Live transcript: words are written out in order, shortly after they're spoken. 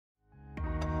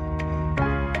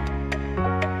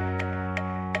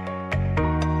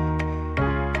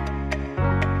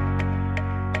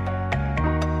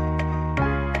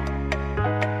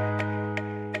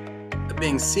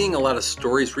been seeing a lot of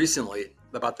stories recently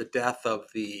about the death of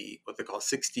the what they call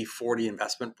 60-40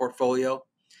 investment portfolio.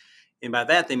 And by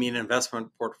that, they mean an investment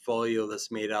portfolio that's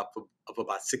made up of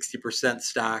about 60%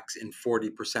 stocks and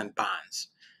 40% bonds.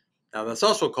 Now, that's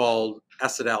also called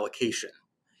asset allocation.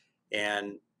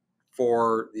 And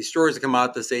for these stories to come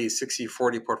out that say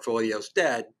 60-40 portfolio is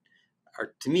dead,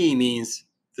 to me means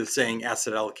the saying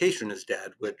asset allocation is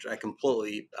dead, which I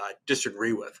completely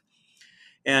disagree with.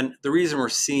 And the reason we're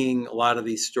seeing a lot of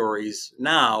these stories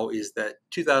now is that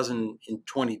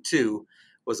 2022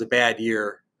 was a bad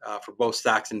year for both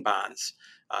stocks and bonds.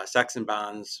 Stocks and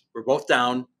bonds were both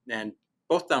down, and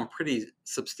both down pretty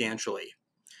substantially.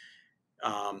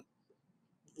 Um,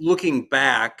 Looking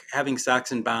back, having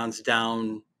stocks and bonds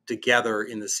down together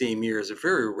in the same year is a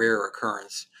very rare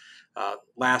occurrence.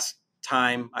 Last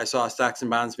time I saw stocks and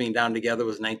bonds being down together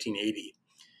was 1980.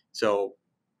 So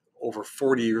over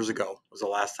 40 years ago was the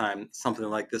last time something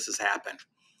like this has happened.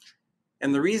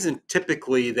 And the reason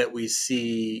typically that we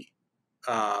see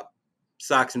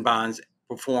stocks and bonds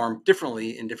perform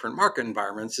differently in different market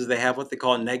environments is they have what they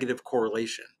call negative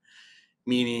correlation,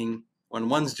 meaning when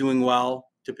one's doing well,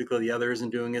 typically the other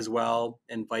isn't doing as well,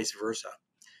 and vice versa.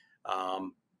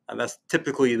 And that's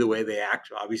typically the way they act.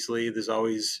 Obviously, there's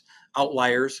always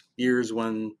outliers, years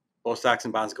when both stocks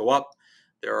and bonds go up.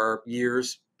 There are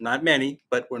years, not many,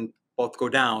 but when both go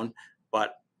down.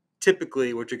 But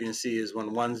typically what you're going to see is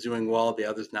when one's doing well, the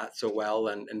other's not so well,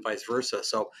 and vice versa.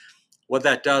 So what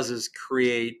that does is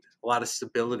create a lot of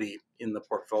stability in the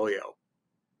portfolio.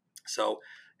 So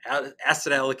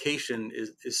asset allocation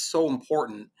is so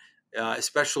important,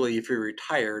 especially if you're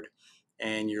retired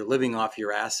and you're living off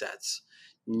your assets.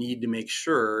 You need to make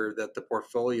sure that the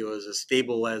portfolio is as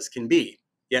stable as can be,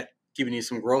 yet giving you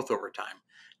some growth over time.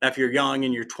 Now, if you're young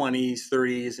in your 20s,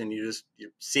 30s, and you're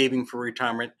saving for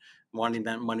retirement, wanting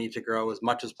that money to grow as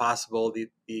much as possible, the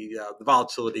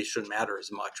volatility shouldn't matter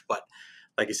as much. But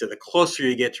like I said, the closer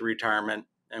you get to retirement,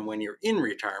 and when you're in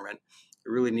retirement,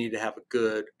 you really need to have a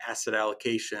good asset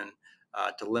allocation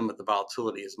to limit the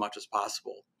volatility as much as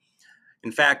possible.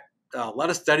 In fact, a lot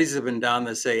of studies have been done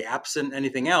that say, absent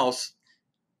anything else,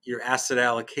 your asset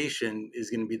allocation is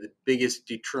going to be the biggest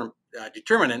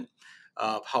determinant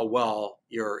of how well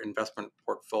your investment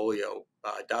portfolio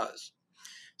does.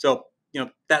 So,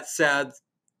 that said,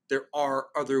 there are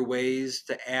other ways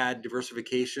to add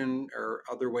diversification or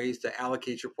other ways to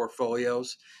allocate your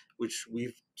portfolios, which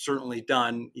we've certainly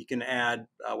done. You can add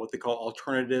what they call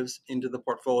alternatives into the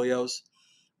portfolios.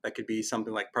 That could be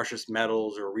something like precious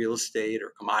metals or real estate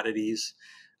or commodities.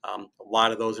 A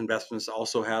lot of those investments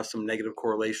also have some negative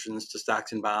correlations to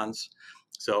stocks and bonds.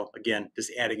 So again,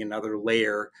 just adding another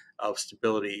layer of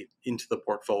stability into the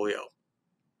portfolio.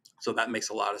 So that makes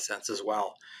a lot of sense as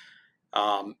well.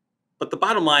 But the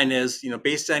bottom line is,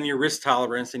 based on your risk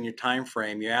tolerance and your time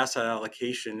frame, your asset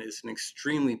allocation is an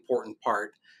extremely important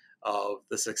part of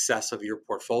the success of your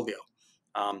portfolio.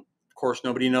 Of course,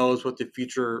 nobody knows what the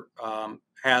future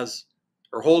has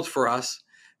or holds for us.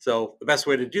 So the best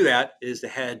way to do that is to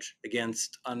hedge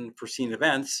against unforeseen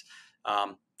events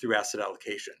through asset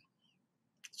allocation.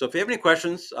 So if you have any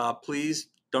questions, please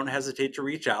don't hesitate to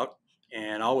reach out.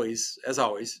 And always, as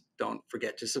always, don't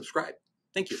forget to subscribe.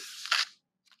 Thank you.